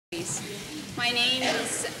My name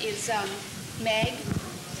is Meg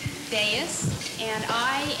Deas, and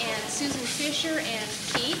I and Susan Fisher and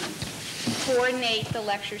Keith coordinate the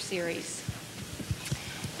lecture series.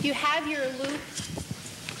 You have your loop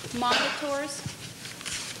monitors.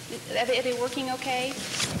 Are they working okay?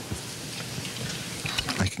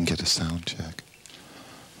 I can get a sound check.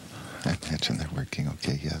 I imagine they're working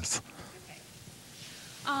okay, yes.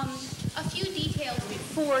 A few details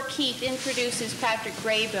before Keith introduces Patrick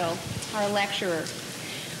Graybill, our lecturer.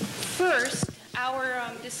 First, our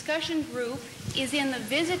discussion group is in the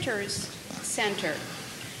Visitors Center.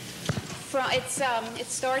 It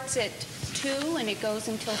starts at 2 and it goes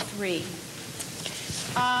until 3.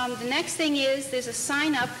 The next thing is there's a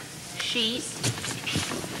sign-up sheet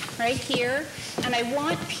right here, and I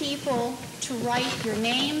want people to write your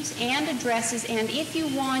names and addresses, and if you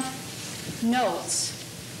want notes,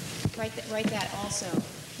 write that also.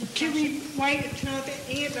 Can we wait until the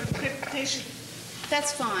end of the presentation?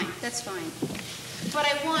 That's fine, that's fine. But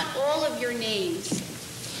I want all of your names.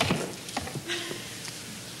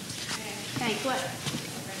 Thanks, what?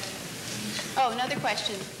 Oh, another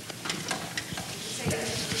question.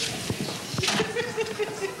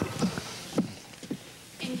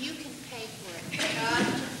 And you can pay for it.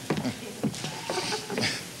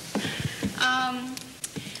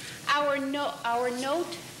 Our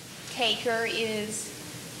note taker is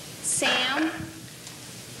Sam.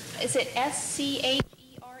 Is it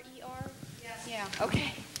S-C-H-E-R-E-R? Yes. Yeah,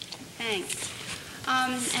 okay. Thanks.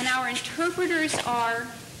 And our interpreters are,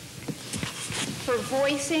 for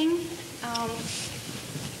voicing,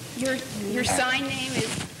 your sign name is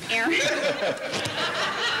Aaron.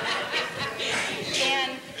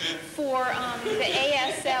 And for the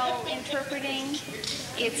ASL interpreting,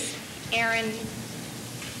 it's Aaron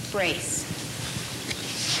Brace.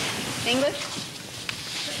 English?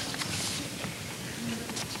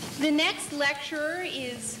 The next lecturer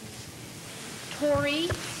is Tori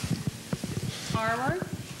Armour,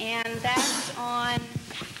 and that's on, I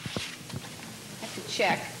have to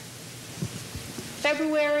check,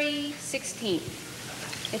 February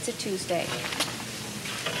 16th. It's a Tuesday.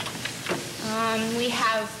 We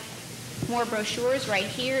have more brochures right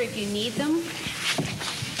here if you need them.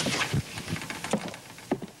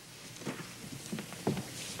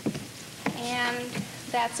 And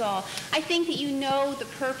that's all. I think that you know the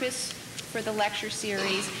purpose for the lecture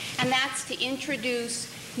series, and that's to introduce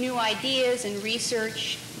new ideas and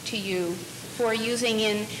research to you for using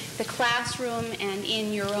in the classroom and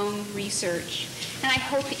in your own research. And I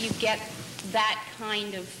hope that you get that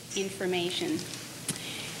kind of information.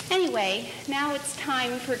 Anyway, now it's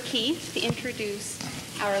time for Keith to introduce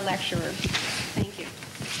our lecturer. Thank you.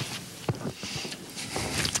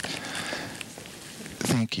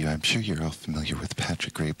 Thank you. I'm sure you're all familiar with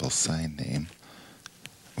Patrick Graybill's sign name,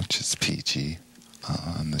 which is PG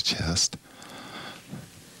on the chest.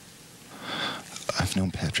 I've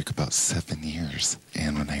known Patrick about 7 years,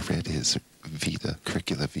 and when I read his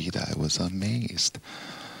curricula vitae, I was amazed.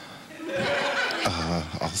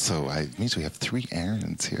 Also, it means we have 3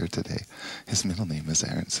 Aarons here today. His middle name is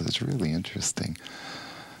Aaron, so it's really interesting.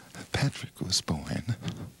 Patrick was born,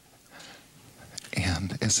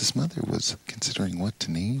 and as his mother was considering what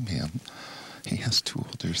to name him, he has 2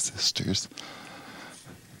 older sisters.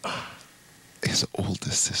 His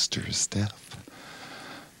oldest sister is deaf,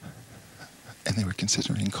 and they were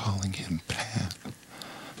considering calling him Pat.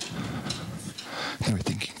 They were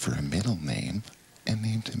thinking for a middle name and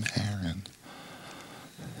named him Aaron.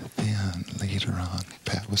 Then, later on,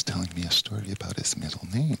 Pat was telling me a story about his middle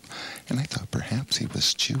name, and I thought perhaps he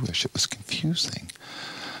was Jewish. It was confusing,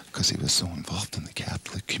 because he was so involved in the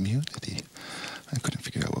Catholic community. I couldn't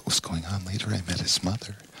figure out what was going on. Later, I met his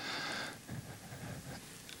mother,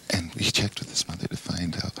 and we checked with his mother to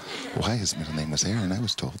find out why his middle name was Aaron. I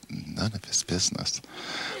was told none of his business.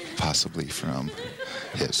 Possibly from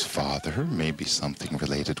his father, maybe something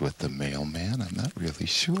related with the mailman, I'm not really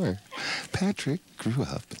sure. Patrick grew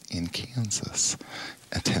up in Kansas,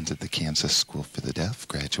 attended the Kansas School for the Deaf,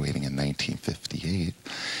 graduating in 1958,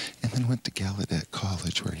 and then went to Gallaudet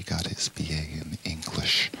College where he got his BA in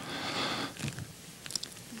English.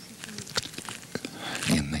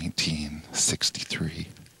 In 1963,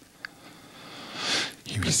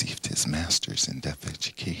 he received his master's in deaf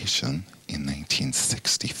education in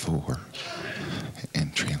 1964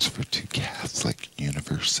 and transferred to Catholic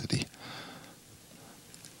University.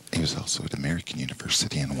 He was also at American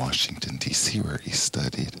University in Washington, D.C., where he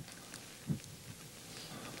studied.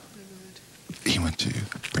 He went to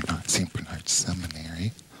St. Bernard's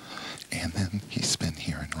Seminary, and then he's been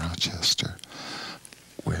here in Rochester,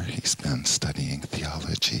 where he's been studying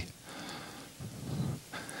theology.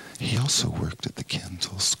 He also worked at the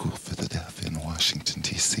Kendall School for the Deaf in Washington,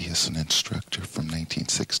 D.C. as an instructor from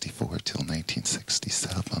 1964 till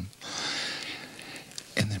 1967,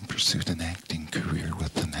 and then pursued an acting career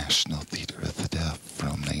with the National Theater of the Deaf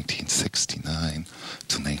from 1969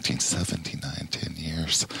 to 1979, 10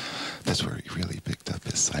 years. That's where he really picked up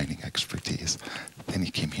his signing expertise. Then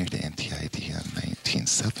he came here to NTID in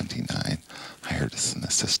 1979, hired as an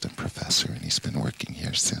assistant professor, and he's been working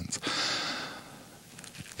here since.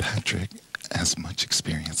 Patrick has much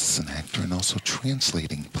experience as an actor and also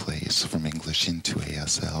translating plays from English into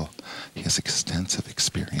ASL. He has extensive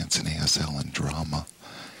experience in ASL and drama,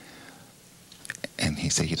 and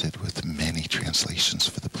he's aided with many translations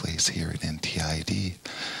for the plays here at NTID.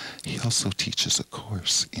 He also teaches a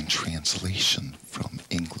course in translation from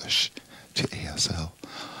English to ASL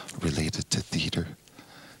related to theater.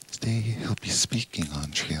 Today he'll be speaking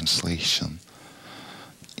on translation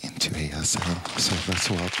into ASL. So let's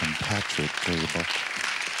welcome Patrick Graybill.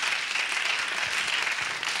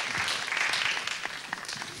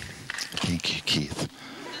 Thank you, Keith.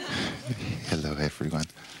 Hello, everyone.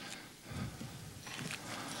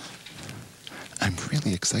 I'm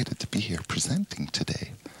really excited to be here presenting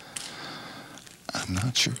today. I'm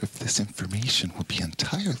not sure if this information will be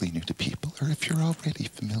entirely new to people or if you're already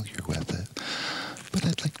familiar with it, but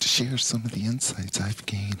I'd like to share some of the insights I've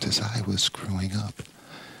gained as I was growing up.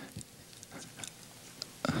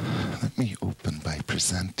 Let me open by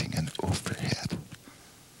presenting an overhead.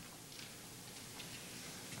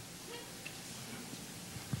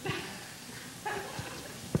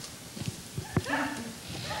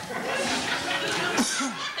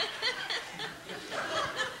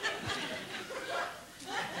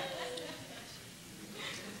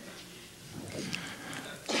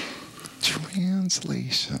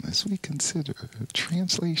 Translation, as we consider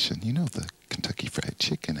translation, you know the Kentucky Fried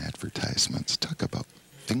Chicken advertisements talk about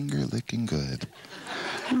finger-licking good.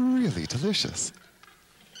 Really delicious.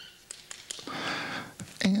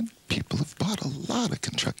 And people have bought a lot of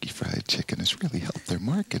Kentucky Fried Chicken. It's really helped their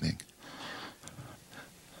marketing.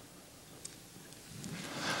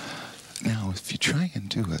 Now, if you try and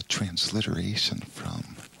do a transliteration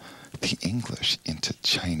from the English into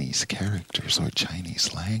Chinese characters or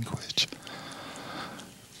Chinese language,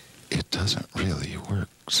 it doesn't really work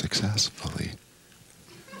successfully.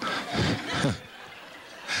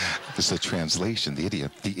 It's a translation. The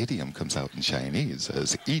idiom comes out in Chinese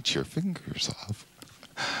as "eat your fingers off."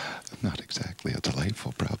 Not exactly a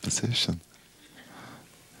delightful proposition.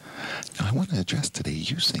 Now, I want to address today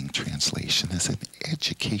using translation as an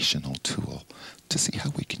educational tool to see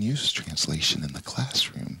how we can use translation in the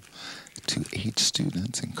classroom to aid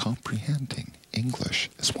students in comprehending English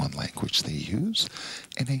as one language they use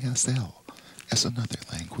and ASL as another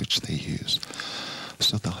language they use,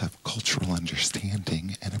 so they'll have cultural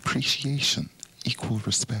understanding and appreciation, equal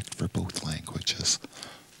respect for both languages.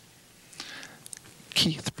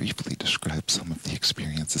 Keith briefly described some of the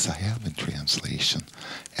experiences I have in translation.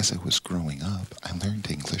 As I was growing up, I learned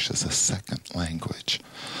English as a second language.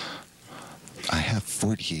 I have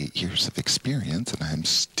 48 years of experience, and I'm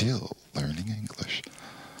still learning English.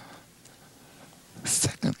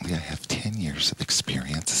 Secondly, I have 10 years of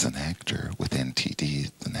experience as an actor with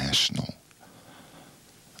NTD, the National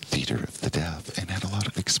Theater of the Deaf, and had a lot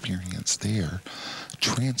of experience there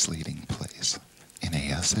translating plays in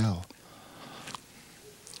ASL.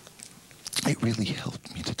 It really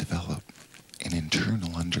helped me to develop an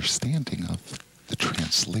internal understanding of the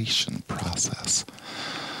translation process.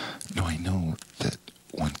 Now, I know that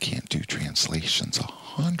one can't do translations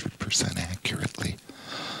 100% accurately,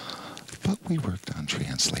 but we worked on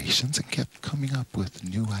translations and kept coming up with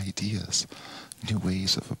new ideas, new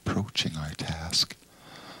ways of approaching our task.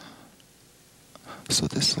 So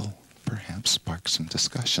this will perhaps spark some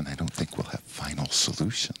discussion. I don't think we'll have final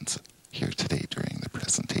solutions here today during the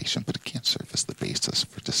presentation, but it can serve as the basis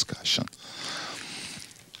for discussion.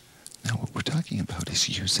 Now, what we're talking about is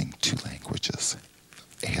using two languages,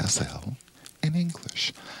 ASL and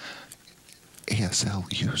English. ASL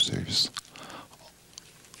users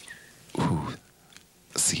who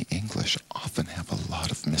see English often have a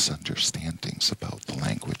lot of misunderstandings about the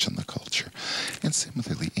language and the culture. And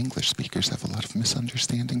similarly, English speakers have a lot of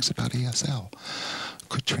misunderstandings about ASL.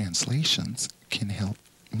 Good translations can help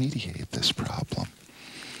mediate this problem.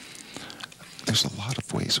 There's a lot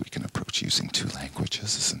of ways we can approach using two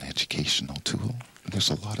languages as an educational tool. There's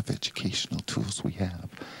a lot of educational tools we have,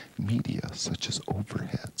 media such as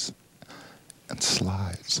overheads and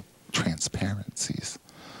slides, transparencies,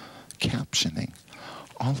 captioning.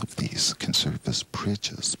 All of these can serve as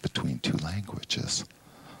bridges between two languages.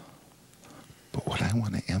 But what I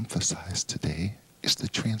want to emphasize today is the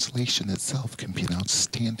translation itself can be an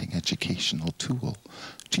outstanding educational tool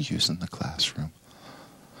to use in the classroom.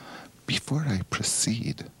 Before I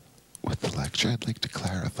proceed with the lecture, I'd like to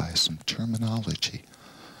clarify some terminology.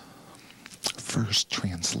 First,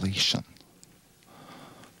 translation.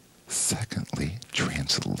 Secondly,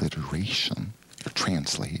 transliteration, or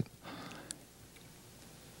translate.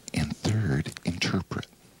 And third, interpret.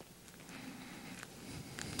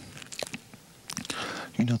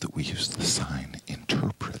 You know that we use the sign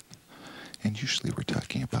interpret, and usually we're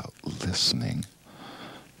talking about listening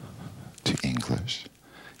to English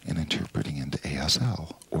and interpreting into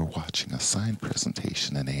ASL, or watching a sign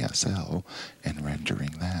presentation in ASL and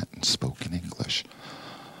rendering that in spoken English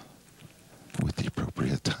with the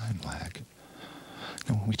appropriate time lag.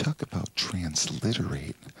 Now, when we talk about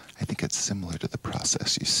transliterate, I think it's similar to the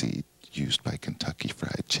process you see used by Kentucky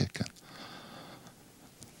Fried Chicken.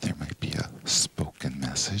 There might be a spoken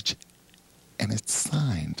message, and it's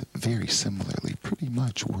signed very similarly, pretty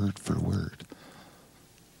much word for word,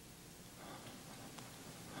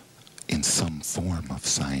 in some form of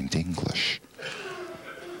signed English.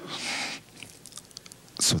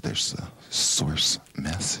 So there's a source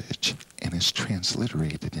message, and it's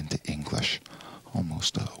transliterated into English,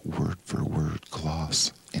 almost a word-for-word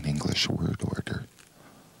gloss in English word order.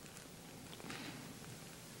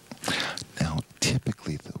 Now,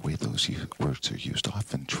 typically the way those words are used,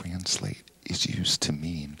 often translate, is used to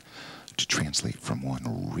mean to translate from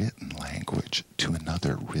one written language to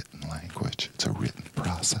another written language. It's a written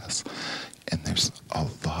process, and there's a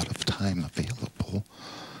lot of time available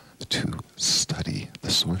to study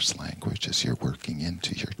the source language as you're working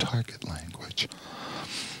into your target language.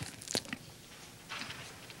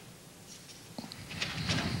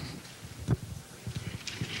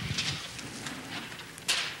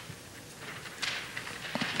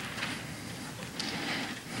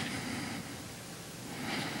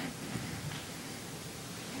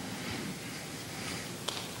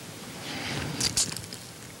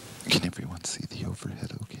 Can everyone see the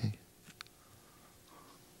overhead okay?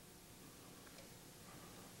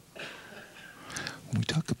 When we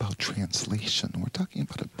talk about translation, we're talking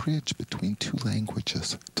about a bridge between two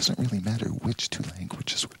languages. It doesn't really matter which two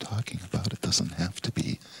languages we're talking about. It doesn't have to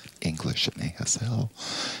be English and ASL.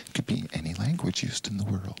 It could be any language used in the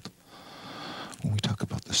world. When we talk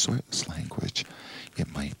about the source language,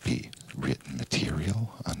 it might be written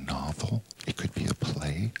material, a novel, it could be a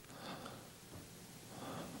play.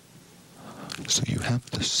 So you have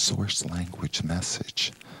the source language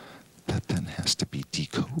message that then has to be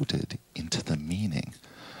decoded into the meaning.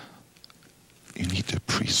 You need to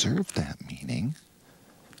preserve that meaning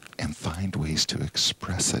and find ways to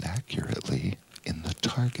express it accurately in the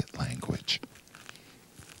target language.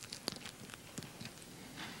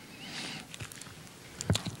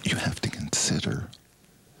 You have to consider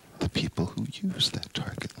the people who use that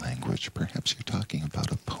target language. Perhaps you're talking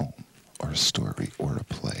about a poem or a story or a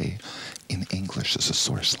play in English as a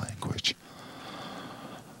source language.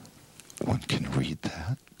 One can read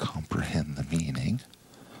that, comprehend the meaning,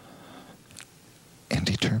 and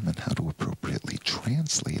determine how to appropriately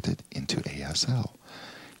translate it into ASL.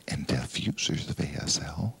 And deaf users of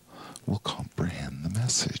ASL will comprehend the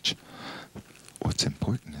message. What's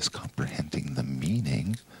important is comprehending the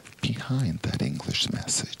meaning behind that English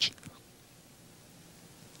message.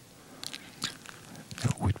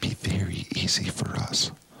 It would be very easy for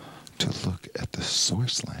us to look at the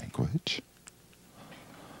source language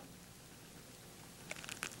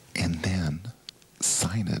and then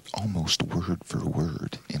sign it almost word for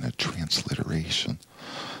word in a transliteration,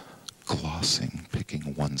 glossing,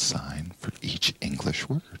 picking one sign for each English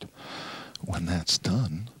word. When that's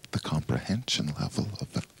done, the comprehension level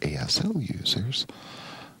of ASL users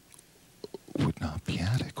would not be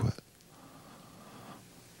adequate.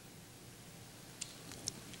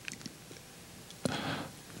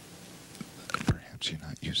 Perhaps you're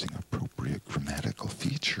not using appropriate grammatical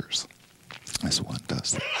features as one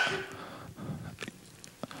does that.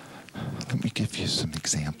 Let me give you some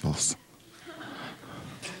examples.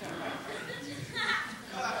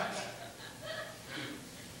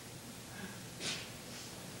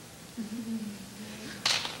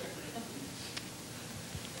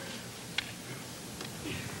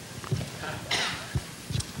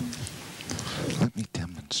 Let me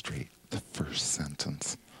demonstrate the first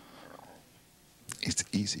sentence. It's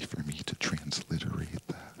easy for me to transliterate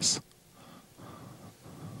this.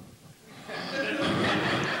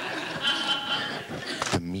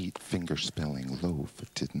 The meat finger-spelling loaf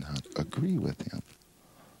did not agree with him.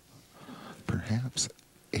 Perhaps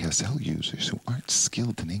ASL users who aren't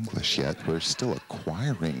skilled in English yet, who are still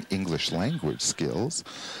acquiring English language skills,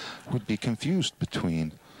 would be confused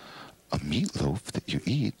between a meatloaf that you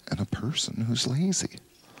eat and a person who's lazy.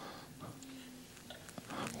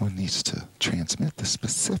 One needs to transmit the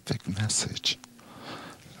specific message.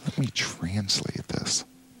 Let me translate this.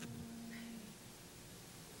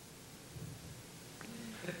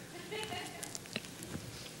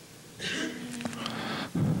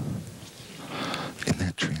 In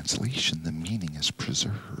that translation, the meaning is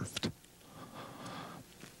preserved.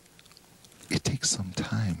 It takes some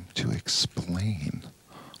time to explain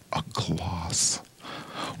a gloss.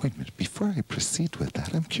 Wait a minute, before I proceed with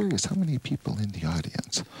that, I'm curious how many people in the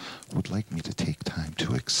audience would like me to take time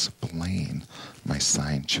to explain my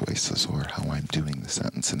sign choices or how I'm doing the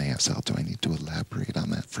sentence in ASL. Do I need to elaborate on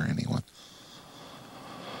that for anyone?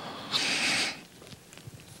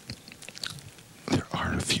 There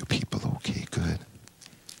are a few people. Okay, good.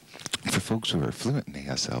 For folks who are fluent in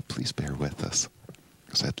ASL, please bear with us,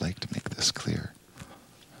 because I'd like to make this clear.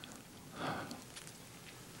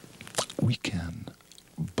 We can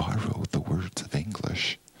borrow the words of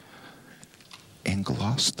English and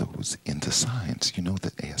gloss those into signs. You know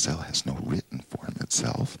that ASL has no written form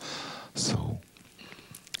itself, so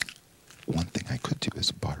one thing I could do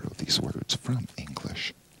is borrow these words from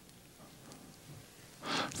English.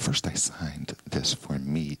 First, I signed this for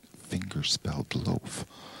meat, finger-spelled loaf,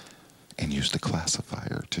 and used a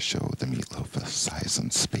classifier to show the meatloaf a size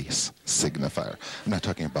and space signifier. I'm not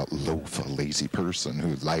talking about loaf, a lazy person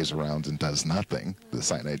who lies around and does nothing, the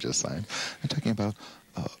sign I just signed. I'm talking about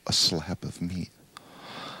a slab of meat.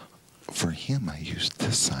 For him, I used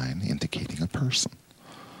this sign indicating a person,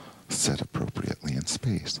 set appropriately in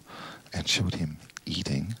space, and showed him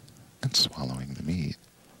eating and swallowing the meat,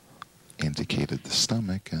 indicated the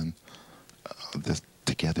stomach, and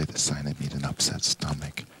together the sign had made an upset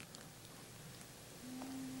stomach.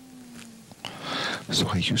 So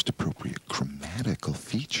I used appropriate grammatical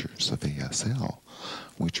features of ASL,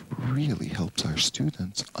 which really helps our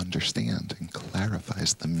students understand and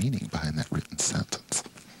clarifies the meaning behind that written sentence.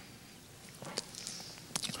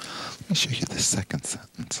 Let me show you the second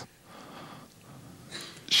sentence.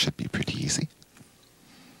 Should be pretty easy.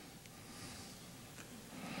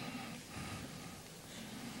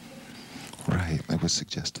 Right, it was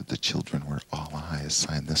suggested the children were all eyes,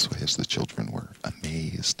 signed this way as the children were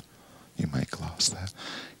amazed. You might gloss that.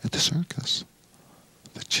 At the circus,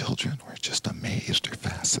 the children were just amazed or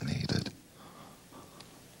fascinated.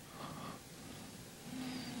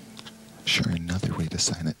 Sure, another way to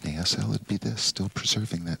sign it in ASL would be this, still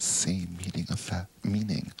preserving that same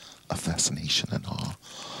meaning of fascination and awe.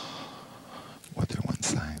 Whether one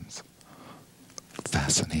signs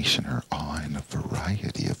fascination or awe in a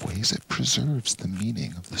variety of ways, it preserves the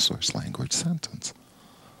meaning of the source language sentence.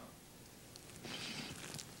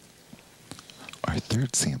 Our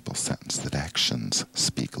third sample sentence, that actions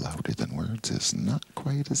speak louder than words, is not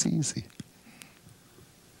quite as easy.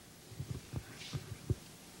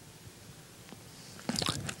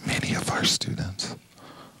 Many of our students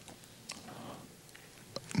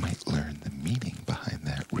might learn the meaning behind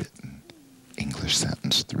that written English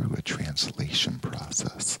sentence through a translation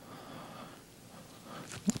process.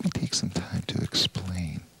 Let me take some time to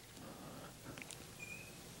explain.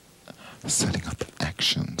 Setting up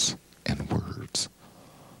actions and words.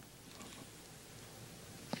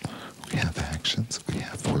 We have actions, we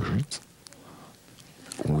have words.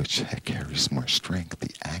 Which carries more strength?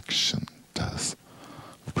 The action does,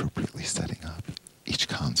 appropriately setting up each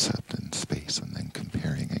concept in space and then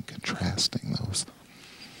comparing and contrasting those.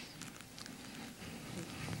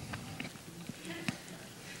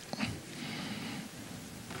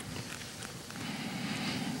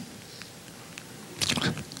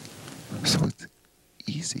 So it's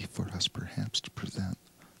easy for us perhaps to present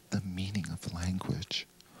the meaning of language,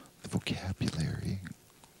 the vocabulary,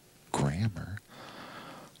 grammar.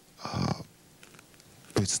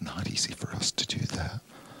 But it's not easy for us to do that.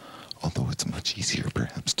 Although it's much easier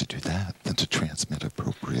perhaps to do that than to transmit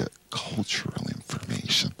appropriate cultural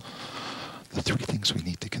information. The three things we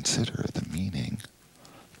need to consider are the meaning,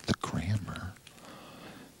 the grammar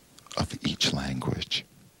of each language,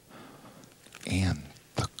 and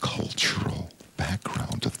the cultural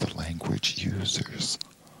background of the language users.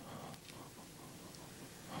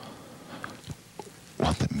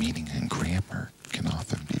 While the meaning and grammar can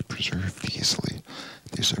often be preserved easily,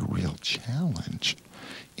 there's a real challenge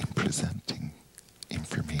in presenting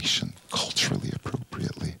information culturally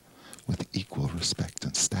appropriately with equal respect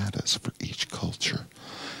and status for each culture.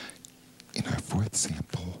 In our fourth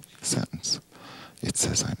sample sentence, it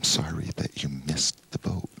says, "I'm sorry that you missed the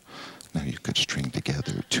boat." Now you could string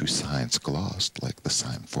together two signs glossed, like the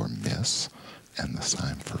sign for miss and the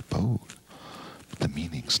sign for boat, but the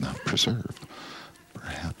meaning's not preserved.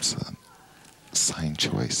 Perhaps a sign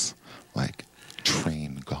choice like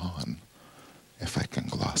train gone, if I can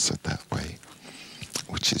gloss it that way,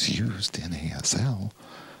 which is used in ASL,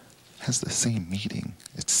 has the same meaning.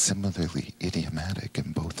 It's similarly idiomatic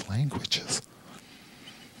in both languages.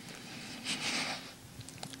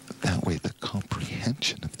 That way the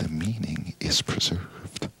comprehension of the meaning is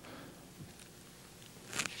preserved,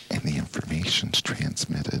 and the information's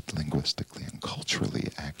transmitted linguistically and culturally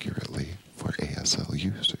accurately for ASL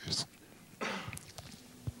users.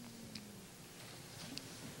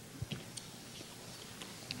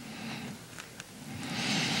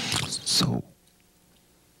 So,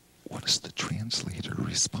 what is the translator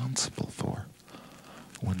responsible for?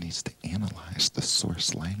 One needs to analyze the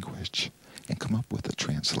source language and come up with a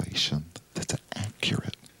translation that's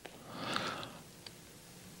accurate.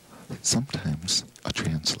 Sometimes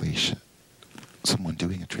someone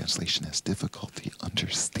doing a translation has difficulty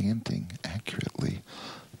understanding accurately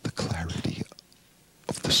the clarity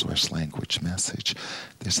of the source language message.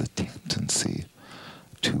 There's a tendency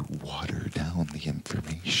to water down the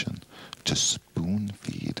information, to spoon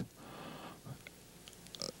feed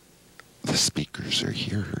the speakers or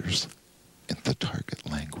hearers in the target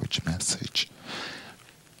language message.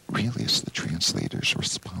 Really, it's the translator's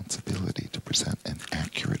responsibility to present an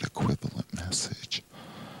accurate equivalent message.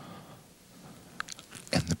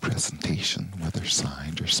 And the presentation, whether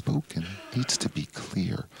signed or spoken, needs to be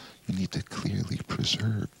clear. You need to clearly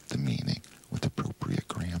preserve the meaning with appropriate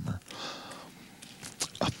grammar.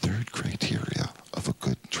 A third criteria of a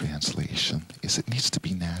good translation is it needs to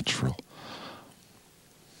be natural.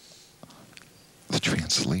 The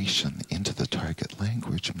translation into the target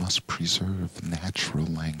language must preserve natural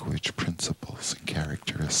language principles and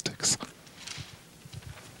characteristics.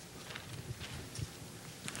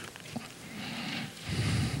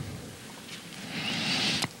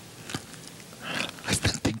 I've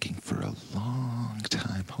been thinking for a long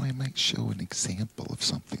time how I might show an example of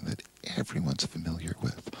something that everyone's familiar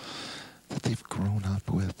with, that they've grown up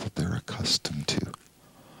with, that they're accustomed to.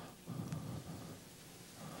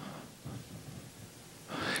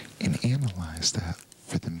 And analyze that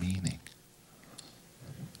for the meaning.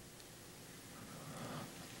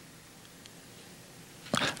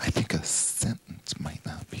 I think a sentence might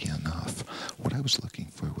not be enough. What I was looking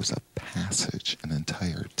for was a passage, an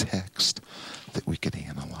entire text that we could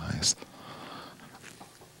analyze.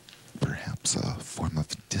 Perhaps a form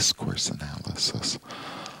of discourse analysis.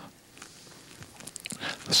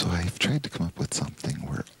 So I've tried to come up with something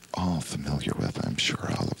we're all familiar with. I'm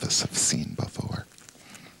sure all of us have seen before.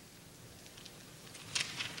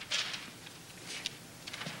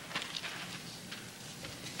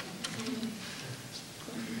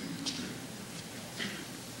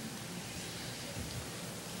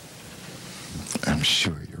 I'm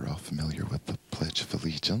sure you're all familiar with the Pledge of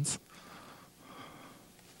Allegiance.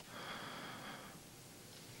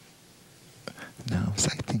 Now, as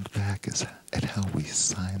I think back at how we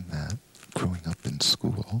signed that growing up in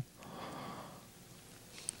school,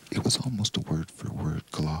 it was almost a word-for-word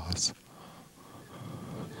gloss.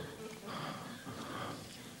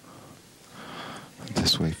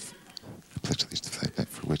 This way, the Pledge of Allegiance to the flag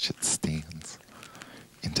for which it stands,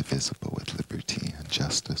 indivisible with liberty and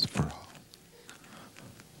justice for all.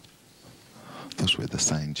 Those were the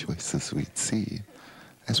sign choices we'd see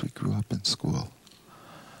as we grew up in school.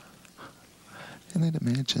 And I'd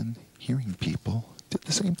imagine hearing people did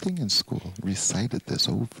the same thing in school, recited this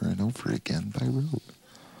over and over again by rote.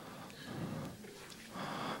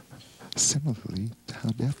 Similarly to how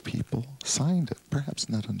deaf people signed it, perhaps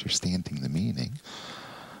not understanding the meaning,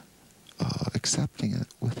 accepting it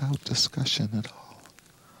without discussion at all.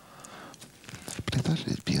 But I thought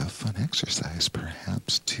it'd be a fun exercise,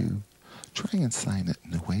 perhaps, to try and sign it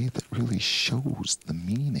in a way that really shows the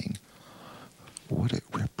meaning, what it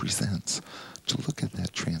represents, to look at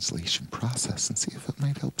that translation process and see if it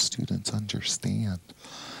might help students understand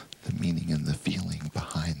the meaning and the feeling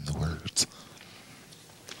behind the words.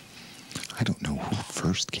 I don't know who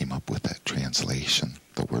first came up with that translation,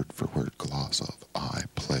 the word-for-word gloss of I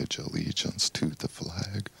pledge allegiance to the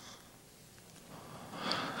flag.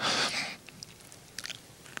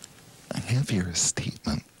 I have here a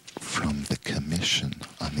statement from the Commission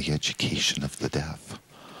on the Education of the Deaf,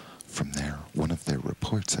 from one of their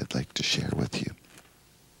reports I'd like to share with you.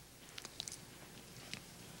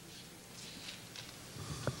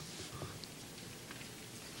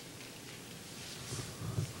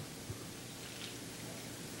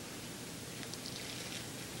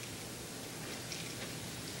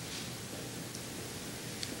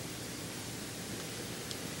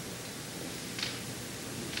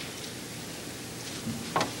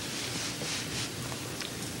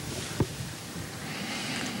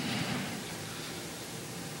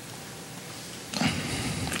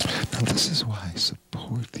 This is why I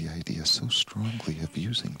support the idea so strongly of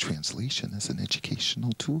using translation as an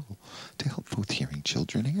educational tool to help both hearing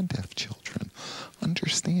children and deaf children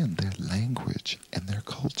understand their language and their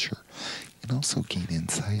culture, and also gain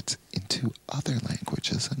insights into other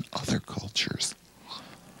languages and other cultures.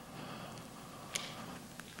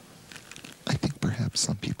 I think perhaps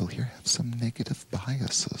some people here have some negative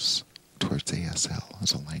biases towards ASL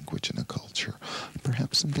as a language and a culture.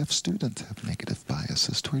 Perhaps some deaf students have negative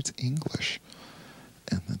biases towards English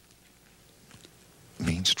and the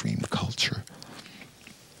mainstream culture.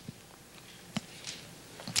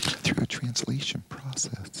 Through a translation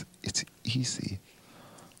process, it's easy.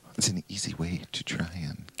 It's an easy way to try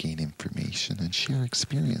and gain information and share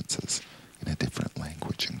experiences in a different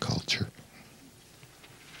language and culture.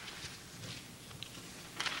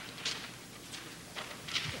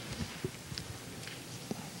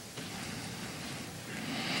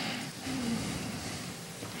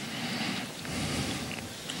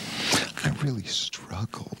 Really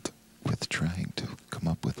struggled with trying to come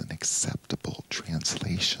up with an acceptable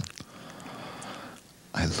translation.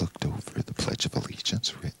 I looked over the Pledge of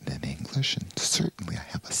Allegiance written in English, and certainly I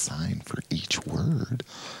have a sign for each word,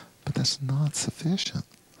 but that's not sufficient.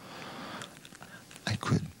 I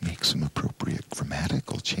could make some appropriate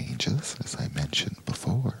grammatical changes, as I mentioned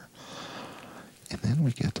before. And then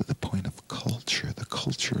we get to the point of culture, the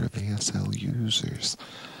culture of ASL users.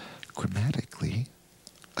 Grammatically,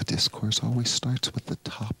 a discourse always starts with the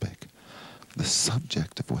topic, the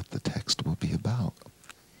subject of what the text will be about.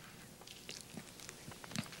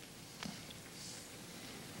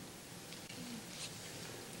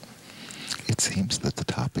 It seems that the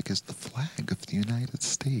topic is the flag of the United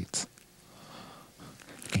States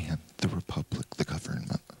and the republic, the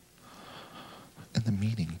government. And the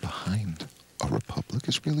meaning behind a republic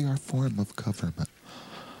is really our form of government.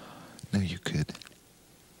 Now you could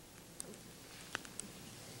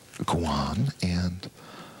go on and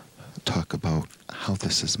talk about how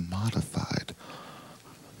this is modified.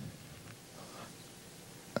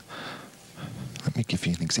 Let me give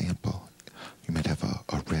you an example. You might have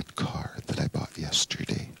a red car that I bought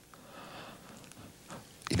yesterday.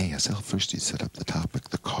 In ASL, first you set up the topic,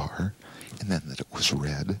 the car, and then that it was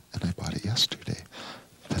red, and I bought it yesterday.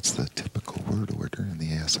 That's the typical word order in the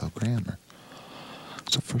ASL grammar.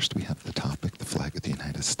 So first we have the topic, the flag of the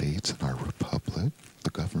United States and our republic, the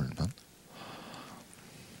government.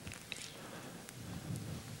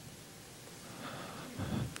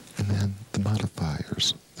 And then the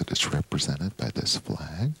modifiers that is represented by this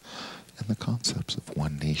flag and the concepts of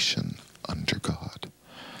one nation under God,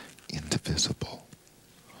 indivisible,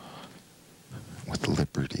 with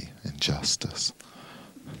liberty and justice.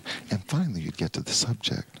 And finally you'd get to the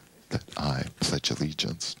subject that I pledge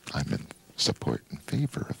allegiance. I'm in support in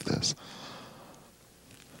favor of this.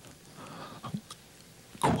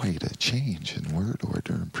 Quite a change in word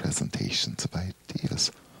order and presentations of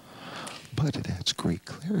ideas. But it adds great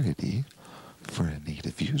clarity for a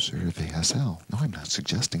native user of ASL. No, I'm not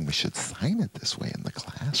suggesting we should sign it this way in the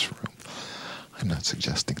classroom. I'm not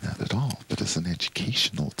suggesting that at all. But as an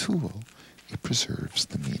educational tool, it preserves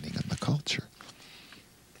the meaning and the culture.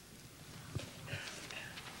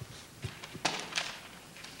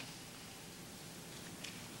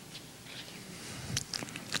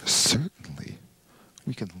 Certainly,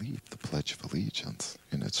 we can leave the Pledge of Allegiance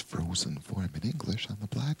in its frozen form in English on the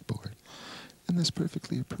blackboard, and that's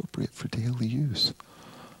perfectly appropriate for daily use.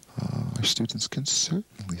 Our students can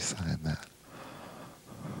certainly sign that.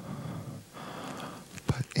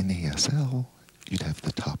 But in ASL, you'd have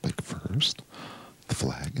the topic first, the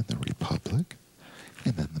flag and the republic,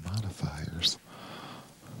 and then the modifiers.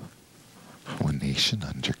 One nation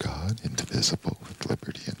under God, indivisible, with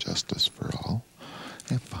liberty and justice for all.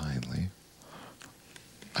 And finally,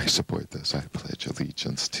 I support this. I pledge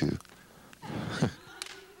allegiance to.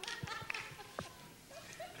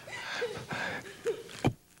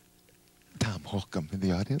 Tom Holcomb in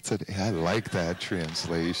the audience said, hey, I like that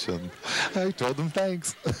translation. I told him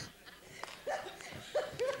thanks.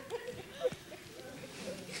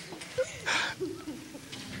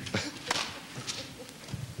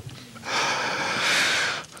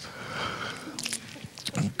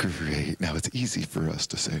 Great. Now it's easy for us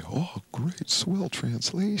to say, oh, great, swell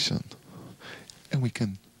translation. And we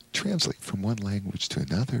can translate from one language to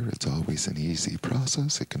another. It's always an easy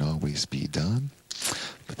process. It can always be done.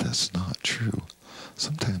 But that's not true.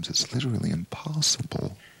 Sometimes it's literally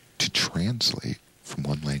impossible to translate from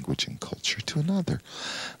one language and culture to another.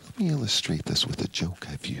 Let me illustrate this with a joke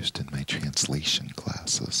I've used in my translation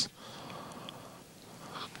classes.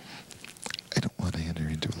 I don't want to enter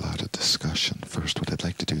into a lot of discussion. First, what I'd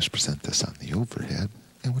like to do is present this on the overhead,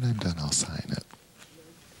 and when I'm done, I'll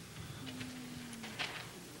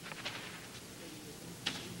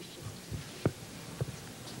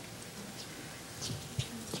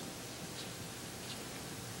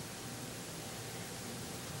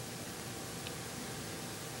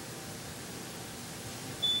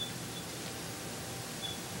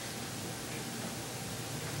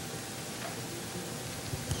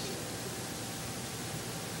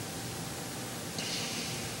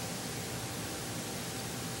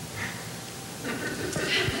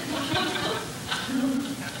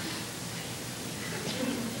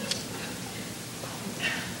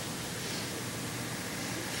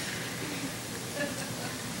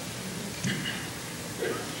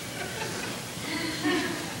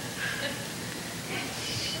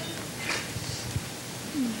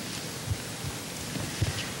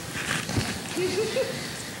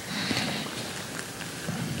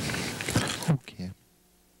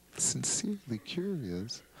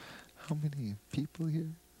curious how many people here,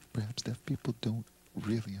 perhaps deaf people, don't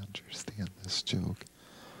really understand this joke.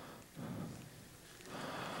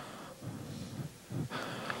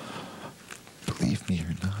 Believe me,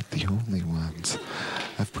 you're not the only ones.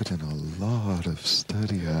 I've put in a lot of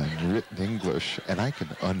study on written English, and I can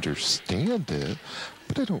understand it,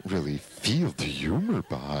 but I don't really feel the humor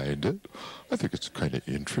behind it. I think it's kind of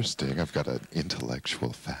interesting. I've got an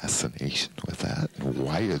intellectual fascination with that, and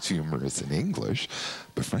why it's humorous in English,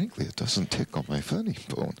 but frankly, it doesn't tickle my funny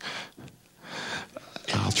bone.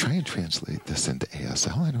 I'll try and translate this into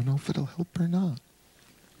ASL. I don't know if it'll help or not.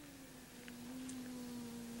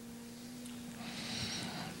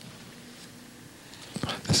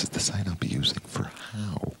 This is the sign I'll be using for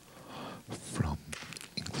how from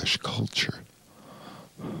English culture.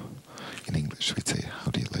 In English, we'd say,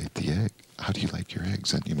 how do you like the egg? How do you like your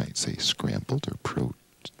eggs? And you might say scrambled or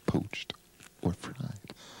poached or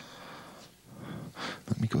fried.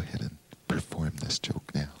 Let me go ahead and perform this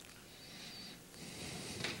joke now.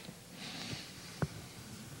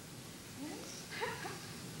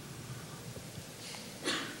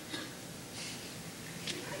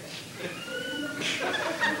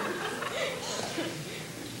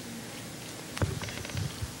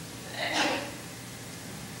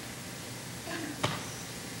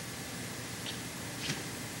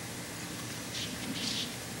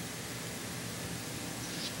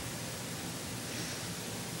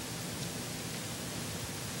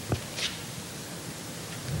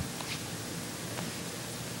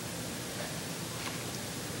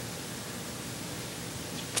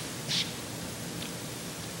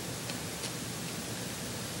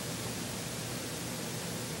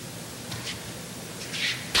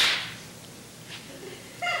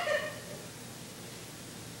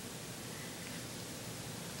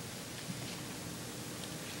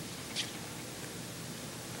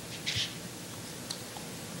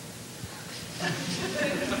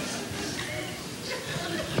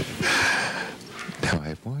 Now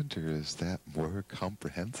I wonder, is that more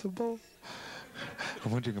comprehensible?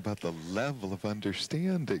 I'm wondering about the level of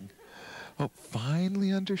understanding. Oh,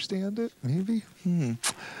 finally understand it, maybe?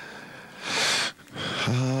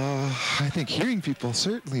 I think hearing people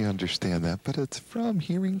certainly understand that, but it's from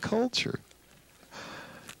hearing culture.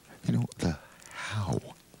 You know, the how,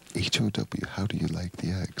 H-O-W, how do you like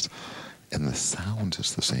the eggs? And the sound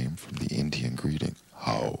is the same from the Indian greeting,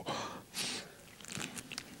 how.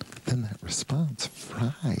 Then that response,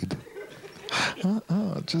 fried.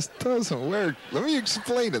 It just doesn't work. Let me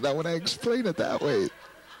explain it. Now, when I explain it that way,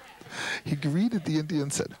 he greeted the Indian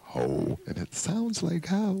and said, ho, and it sounds like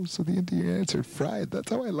how, so the Indian answered, fried.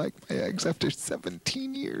 That's how I like my eggs. After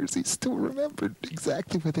 17 years, he still remembered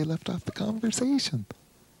exactly where they left off the conversation.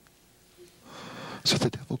 So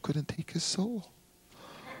the devil couldn't take his soul.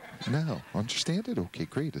 Now, understand it? Okay,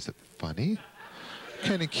 great. Is it funny?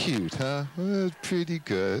 Kind of cute, huh? Pretty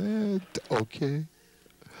good. Okay.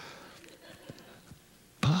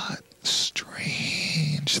 But,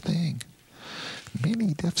 strange thing.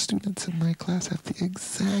 Many deaf students in my class have the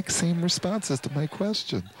exact same responses to my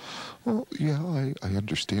question. Well, yeah, I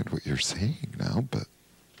understand what you're saying now, but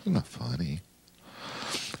it's not funny.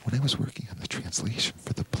 When I was working on the translation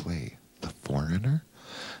for the play, The Foreigner,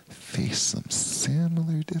 faced some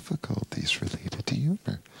similar difficulties related to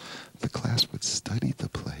humor. The class would study the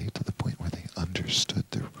play to the point where they understood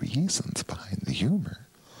the reasons behind the humor.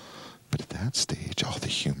 But at that stage, all the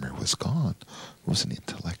humor was gone. It was an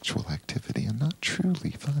intellectual activity and not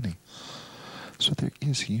truly funny. So there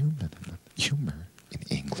is humor in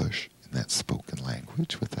English, in that spoken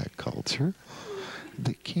language with that culture,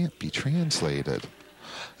 that can't be translated.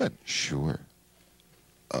 And sure,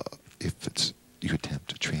 if it's you attempt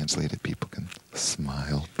to translate it, people can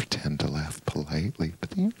smile, pretend to laugh politely, but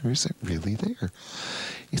the humor isn't really there.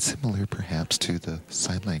 It's similar perhaps to the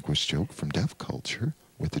sign language joke from deaf culture,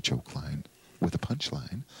 where the joke line, with the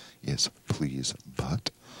punchline, is please but.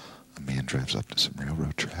 A man drives up to some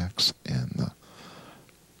railroad tracks and the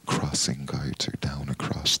crossing guards are down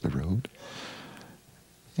across the road.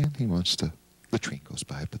 And he wants to, the train goes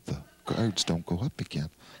by, but the guards don't go up again.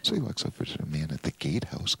 So he walks over to the man at the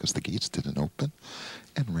gatehouse, because the gates didn't open,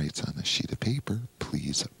 and writes on a sheet of paper,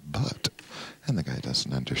 please but. And the guy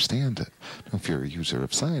doesn't understand it. Now, if you're a user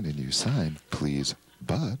of sign and you sign, please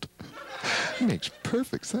but, it makes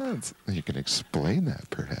perfect sense. You can explain that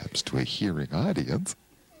perhaps to a hearing audience.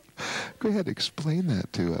 Go ahead, explain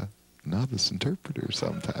that to a novice interpreter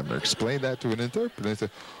sometime, or explain that to an interpreter and say,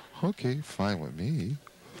 okay, fine with me,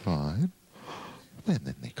 fine. And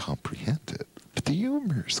then they comprehend it. But the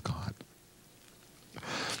humor's gone.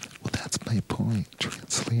 Well, that's my my point.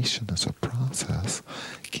 Translation as a process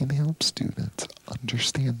can help students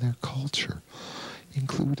understand their culture,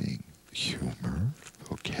 including humor,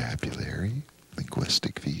 vocabulary,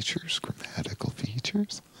 linguistic features, grammatical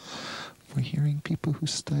features. For hearing people who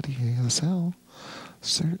study ASL,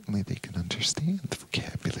 certainly they can understand the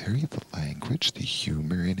vocabulary, the language, the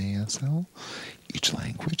humor in ASL. Each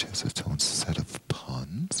language has its own set of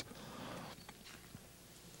puns.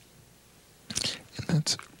 And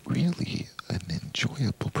that's really an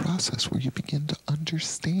enjoyable process where you begin to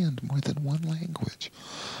understand more than one language.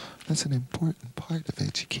 That's an important part of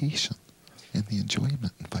education and the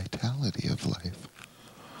enjoyment and vitality of life.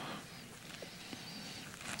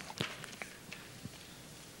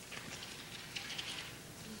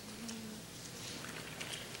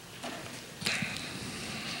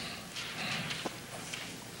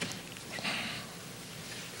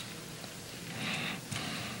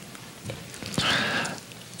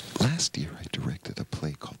 Last year I directed a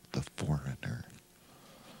play called The Foreigner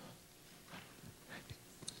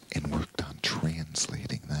and worked on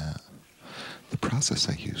translating that. The process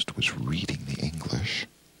I used was reading the English.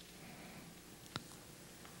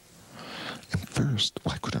 And first,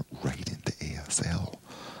 I couldn't write into ASL,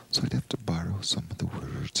 so I'd have to borrow some of the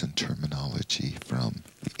words and terminology from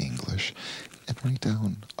the English and write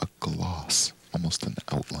down a gloss, almost an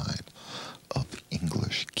outline, of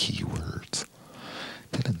English keywords.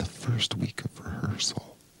 Then in the first week of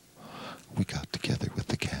rehearsal, we got together with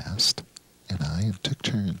the cast, and I took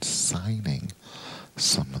turns signing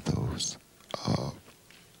some of those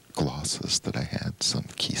glosses that I had, some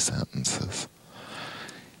key sentences,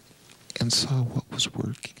 and saw what was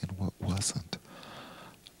working and what wasn't.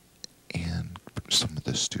 And some of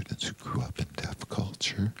the students who grew up in deaf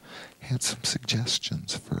culture had some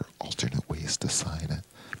suggestions for alternate ways to sign it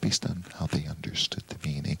based on how they understood the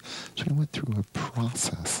meaning. So we went through a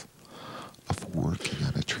process of working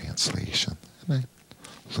on a translation. And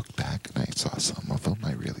I looked back and I saw some of them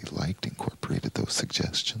I really liked, incorporated those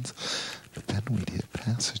suggestions. But then we did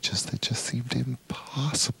passages that just seemed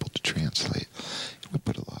impossible to translate. We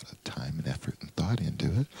put a lot of time and effort and thought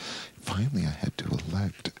into it. Finally, I had to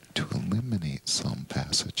elect to eliminate some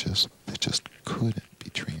passages that just couldn't be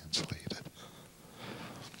translated.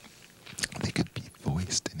 They could be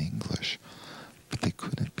voiced in English, but they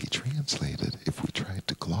couldn't be translated. If we tried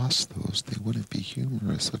to gloss those, they wouldn't be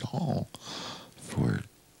humorous at all for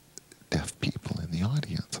deaf people in the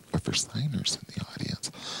audience or for signers in the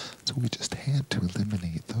audience. So we just had to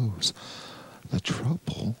eliminate those. The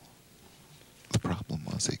problem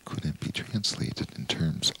was it couldn't be translated in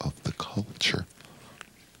terms of the culture.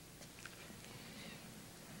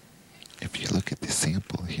 If you look at the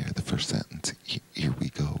sample here, the first sentence, here we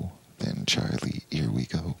go, then Charlie, here we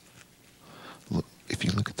go. Look, if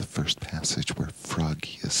you look at the first passage where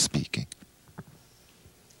Froggy is speaking,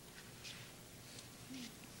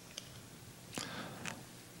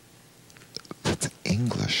 that's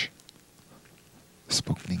English,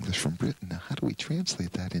 spoken English from Britain. Now, how do we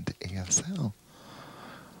translate that into ASL?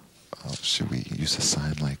 Should we use a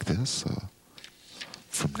sign like this?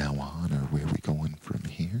 From now on, or where are we going from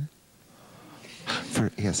here? For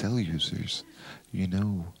ASL users, you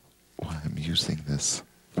know why I'm using this,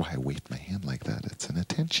 why I wave my hand like that. It's an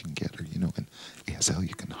attention getter. You know, in ASL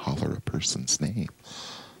you can holler a person's name.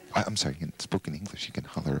 I'm sorry, in spoken English you can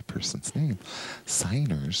holler a person's name.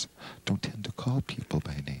 Signers don't tend to call people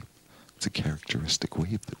by name. It's a characteristic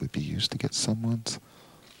wave that would be used to get someone's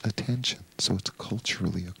attention. So it's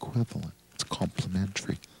culturally equivalent. It's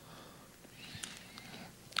complementary.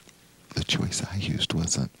 The choice I used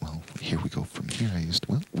wasn't, well, here we go from here. I used,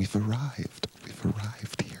 well, we've arrived. We've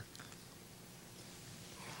arrived here.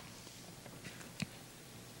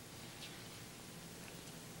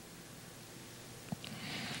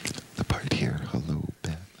 The part here, hello,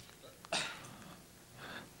 Ben.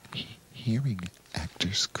 Hearing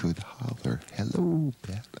actors could holler, hello,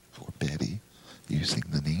 Bet, or Betty, using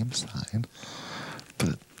the name sign,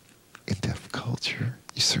 but in deaf culture,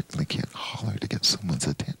 you certainly can't holler to get someone's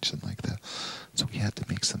attention like that. So we had to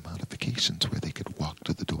make some modifications where they could walk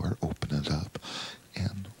to the door, open it up,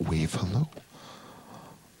 and wave hello.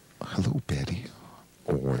 Hello, Betty.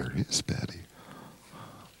 Or where is Betty?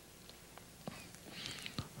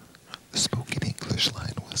 The spoken English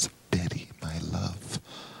line was, Betty, my love.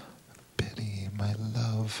 Betty, my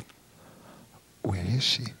love. Where is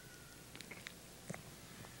she?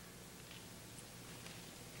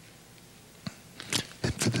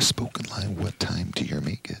 Then for the spoken line, what time do you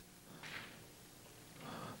make it?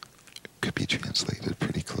 Could be translated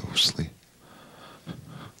pretty closely.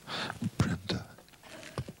 Brenda.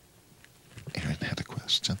 Aaron had a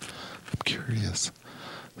question. I'm curious.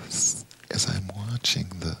 as I'm watching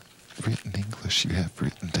the written English you have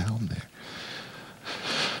written down there,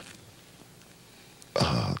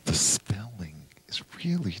 the spelling is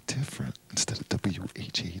really different. Instead of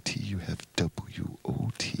W-H-A-T, you have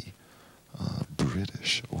W-O-T,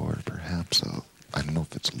 British, or perhaps, I don't know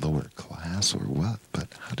if it's lower class or what, but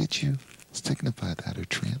how did you signify that or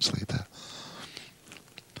translate that?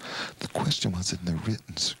 The question was, in the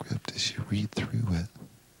written script, as you read through it,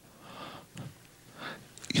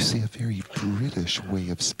 you see a very British way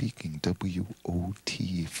of speaking,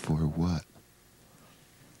 W-O-T for what?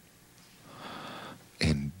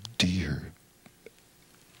 And dear,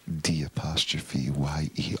 D''Y''E''R.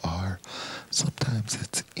 Sometimes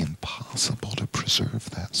it's impossible to preserve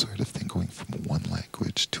that sort of thing going from one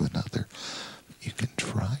language to another. You can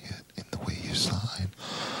try it in the way you sign.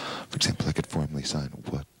 For example, I could formally sign,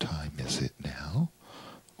 "What time is it now?"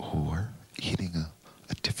 Or hitting a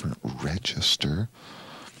different register.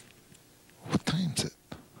 "What time's it?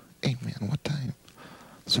 Hey man, what time?"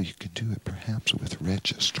 So you can do it perhaps with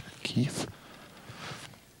register. Keith?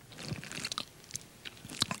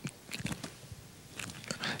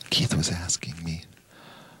 Keith was asking me,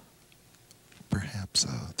 perhaps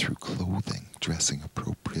through clothing, dressing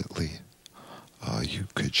appropriately, you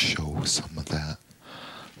could show some of that.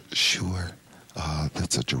 Sure,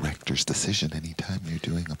 that's a director's decision anytime you're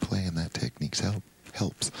doing a play, and that technique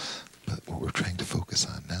helps. But what we're trying to focus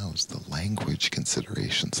on now is the language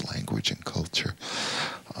considerations, language and culture.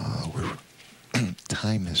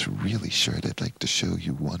 Time is really short. I'd like to show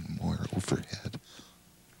you one more overhead.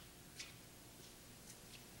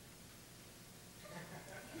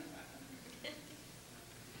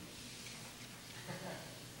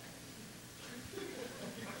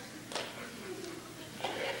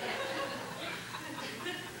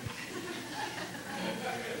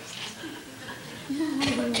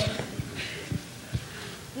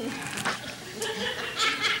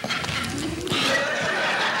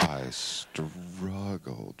 I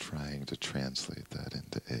struggled trying to translate that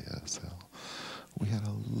into ASL. We had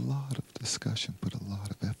a lot of discussion, put a lot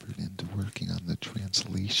of effort into working on the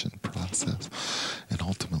translation process, and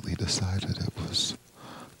ultimately decided it was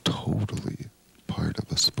totally part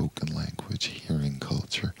of a spoken language hearing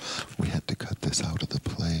culture. We had to cut this out of the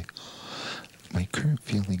play. My current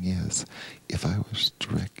feeling is, if I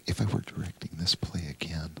were directing this play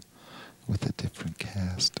again with a different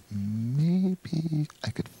cast, maybe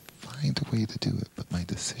I could find a way to do it. But my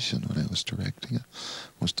decision when I was directing it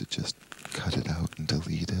was to just cut it out and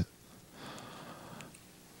delete it.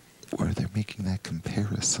 Where they're making that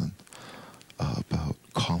comparison about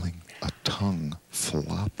calling a tongue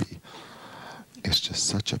floppy. It's just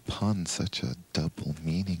such a pun, such a double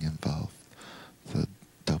meaning involved. The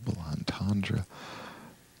double entendre.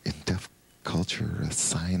 In deaf culture,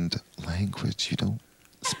 assigned language, you don't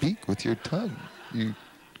speak with your tongue. You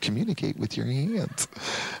communicate with your hands.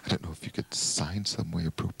 I don't know if you could sign some way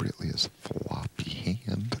appropriately as floppy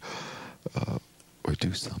hand, or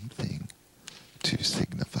do something to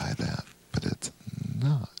signify that, but it's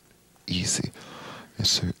not easy. It's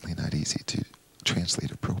certainly not easy to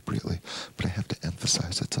translate appropriately, but I have to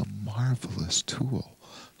emphasize it's a marvelous tool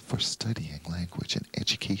for studying language, an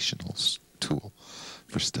educational tool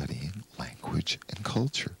for studying language and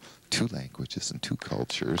culture. Two languages and two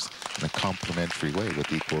cultures in a complementary way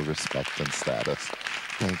with equal respect and status.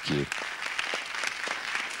 Thank you.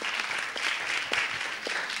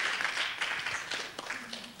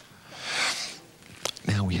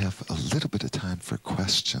 Now we have a little bit of time for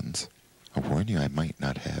questions. I warn you, I might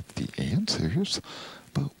not have the answers,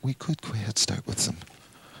 but we could go ahead and start with some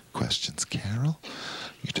questions. Carol,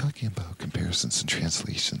 you're talking about comparisons and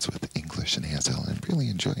translations with English and ASL, and I'm really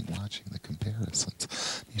enjoying watching the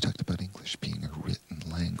comparisons. You talked about English being a written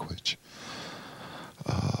language.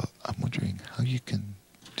 I'm wondering how you can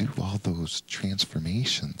do all those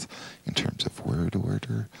transformations in terms of word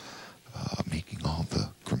order, making all the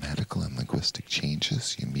grammatical and linguistic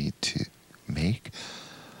changes you need to make.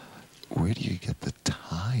 Where do you get the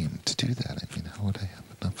time to do that? I mean, how would I have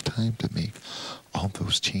enough time to make all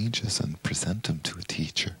those changes and present them to a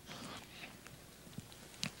teacher?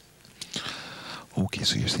 Okay,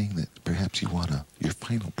 so you're saying that perhaps you want your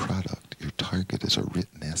final product, your target is a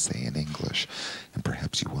written essay in English, and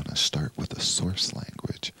perhaps you want to start with a source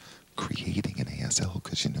language, creating an ASL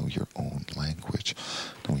because you know your own language.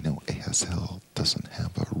 Now we know ASL doesn't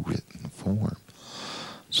have a written form,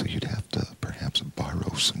 so you'd have to perhaps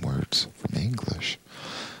borrow some words from English,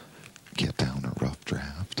 get down a rough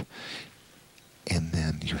draft, and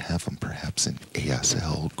then you have them perhaps in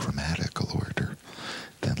ASL grammatical order.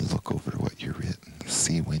 Then look over what you've written,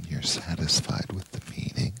 see when you're satisfied with the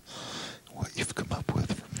meaning, what you've come up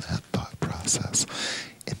with from that thought process.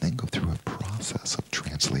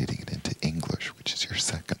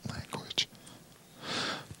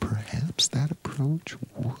 approach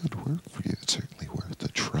would work for you. It's certainly worth a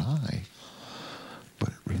try, but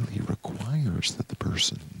it really requires that the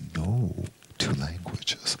person know 2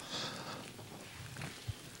 languages.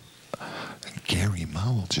 Gary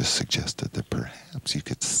Mowell just suggested that perhaps you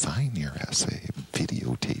could sign your essay,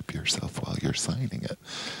 videotape yourself while you're signing it.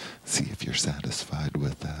 See if you're satisfied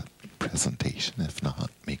with that presentation. If not,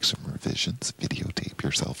 make some revisions, videotape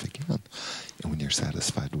yourself again. And when you're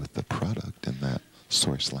satisfied with the product in that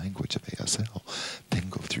source language of ASL, then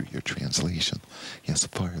go through your translation. Yes,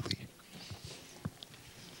 Farley.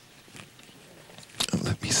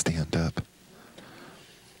 Let me stand up.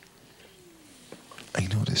 I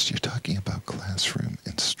noticed you're talking about classroom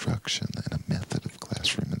instruction and a method of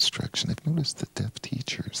classroom instruction. I've noticed that deaf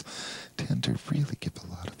teachers tend to really give a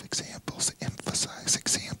lot of examples, emphasize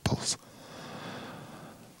examples,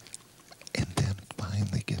 and then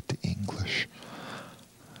finally get to English,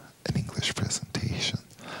 an English presentation.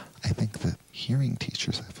 I think that hearing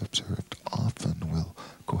teachers, I've observed, often will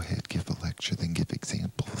go ahead, give a lecture, then give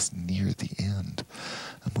examples near the end.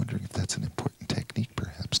 I'm wondering if that's an important technique,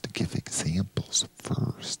 perhaps, to give examples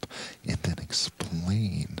first and then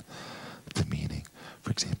explain the meaning.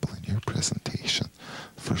 For example, in your presentation,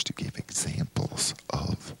 first you gave examples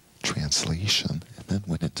of translation and then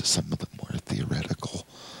went into some of the more theoretical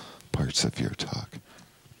parts of your talk.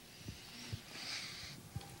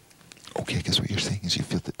 Okay, I guess what you're saying is you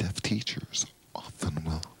feel that deaf teachers often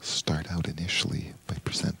will start out initially by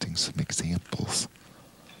presenting some examples,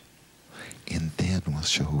 and then we'll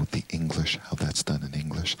show the English, how that's done in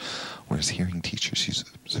English, whereas hearing teachers,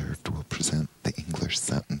 you've observed, will present the English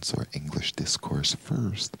sentence or English discourse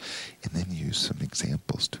first, and then use some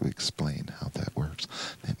examples to explain how that works.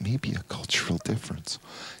 That may be a cultural difference.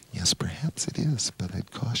 Yes, perhaps it is, but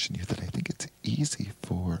I'd caution you that I think it's easy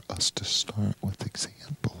for us to start with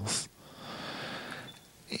examples,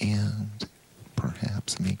 and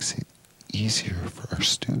perhaps makes it easier for our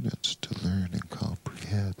students to learn and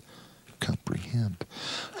comprehend.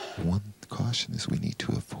 One caution is we need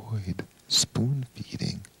to avoid spoon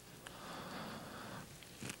feeding.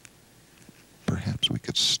 Perhaps we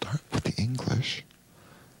could start with the English,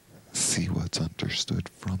 see what's understood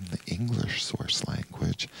from the English source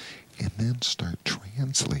language, and then start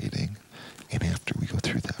translating. And after we go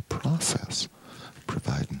through that process,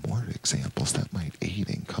 provide more examples that might aid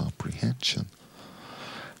in comprehension.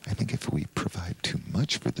 I think if we provide too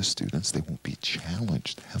much for the students, they won't be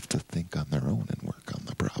challenged to have to think on their own and work on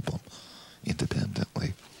the problem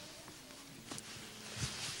independently.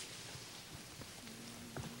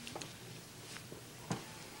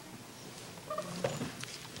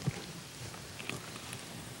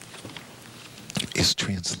 Is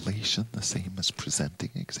translation the same as presenting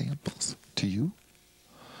examples to you?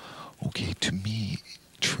 Okay, to me,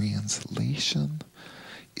 translation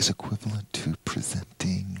is equivalent to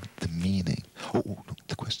presenting the meaning. Oh, no,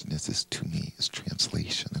 the question is to me, is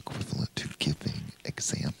translation equivalent to giving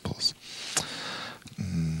examples?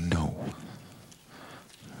 No.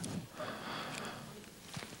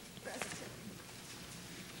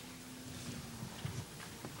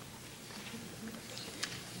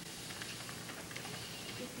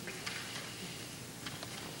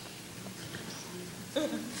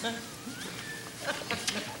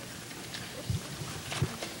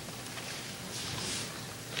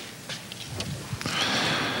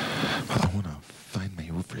 I want to find my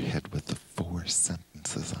overhead with the 4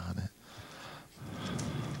 sentences on it.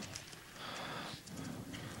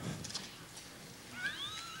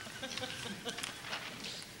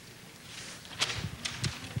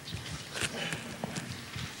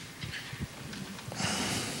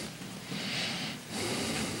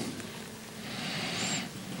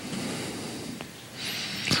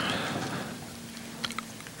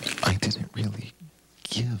 I didn't really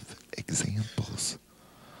give examples.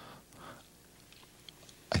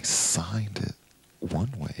 I signed it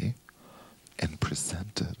one way and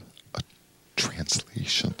presented a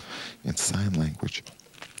translation in sign language,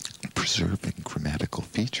 preserving grammatical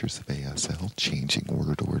features of ASL, changing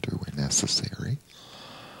word order where necessary.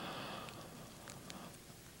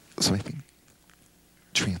 So I think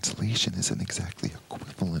translation isn't exactly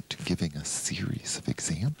equivalent to giving a series of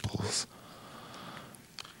examples.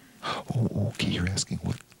 Oh, okay, you're asking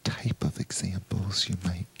what type of examples you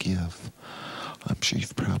might give. I'm sure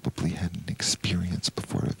you've probably had an experience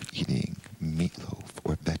before of eating meatloaf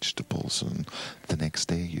or vegetables, and the next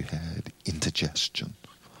day you had indigestion.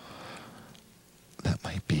 That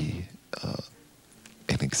might be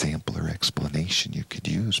an example or explanation you could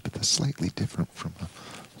use, but that's slightly different from a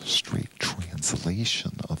straight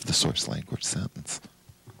translation of the source language sentence.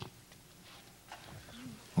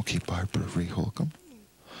 Okay, Barbara Ray Holcomb.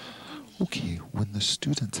 Okay, when the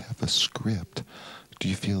students have a script, do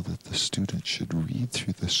you feel that the student should read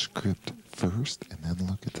through the script first and then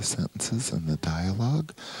look at the sentences and the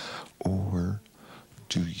dialogue? Or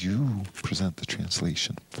do you present the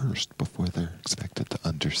translation first before they're expected to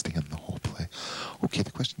understand the whole play? Okay,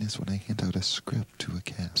 the question is, when I hand out a script to a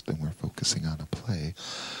cast and we're focusing on a play,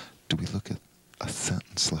 do we look at a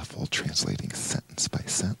sentence level, translating sentence by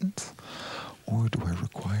sentence? Or do I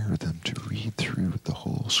require them to read through the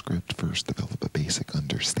whole script first, develop a basic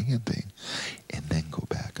understanding, and then go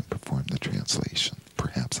back and perform the translation,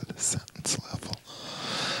 perhaps at a sentence level?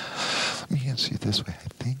 Let me answer you this way.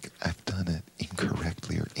 I think I've done it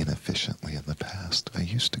incorrectly or inefficiently in the past. I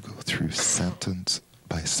used to go through sentence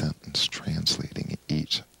by sentence, translating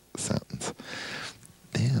each sentence.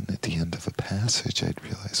 Then, at the end of a passage, I'd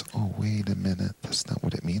realize, oh, wait a minute, that's not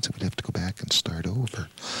what it means. We'd have to go back and start over.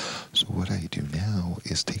 So what I do now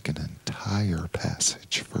is take an entire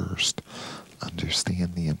passage first,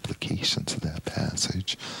 understand the implications of that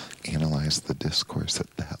passage, analyze the discourse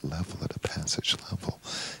at that level, at a passage level,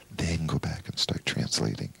 then go back and start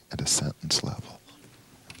translating at a sentence level.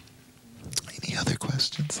 Any other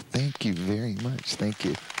questions? Thank you very much. Thank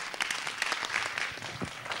you.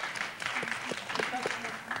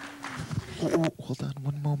 Oh, hold on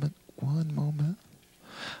one moment.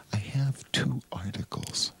 I have 2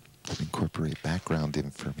 articles that incorporate background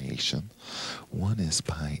information. One is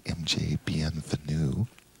by M.J. Bienvenu.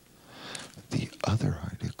 The other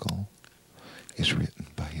article is written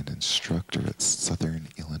by an instructor at Southern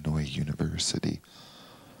Illinois University,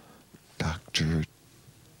 Dr.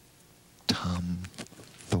 Tom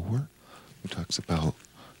Thor, who talks about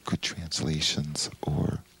good translations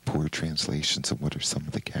or poor translations and what are some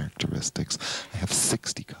of the characteristics. I have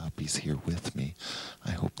 60 copies here with me.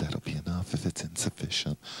 I hope that'll be enough. If it's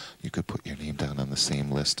insufficient, you could put your name down on the same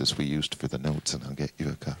list as we used for the notes and I'll get you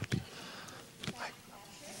a copy.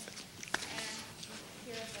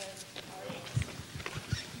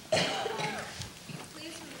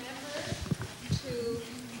 Please remember to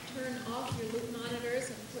turn off your loop monitors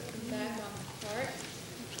and put them back on the cart.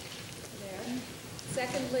 There.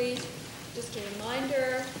 Secondly, just a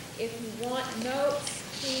reminder, if you want notes,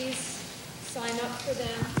 please sign up for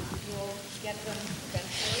them. You'll get them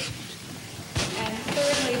eventually. And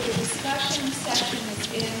thirdly, the discussion session is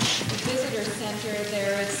in the visitor center.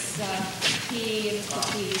 There is tea and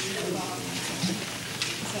cookies and welcome.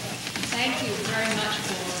 So thank you very much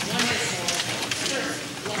for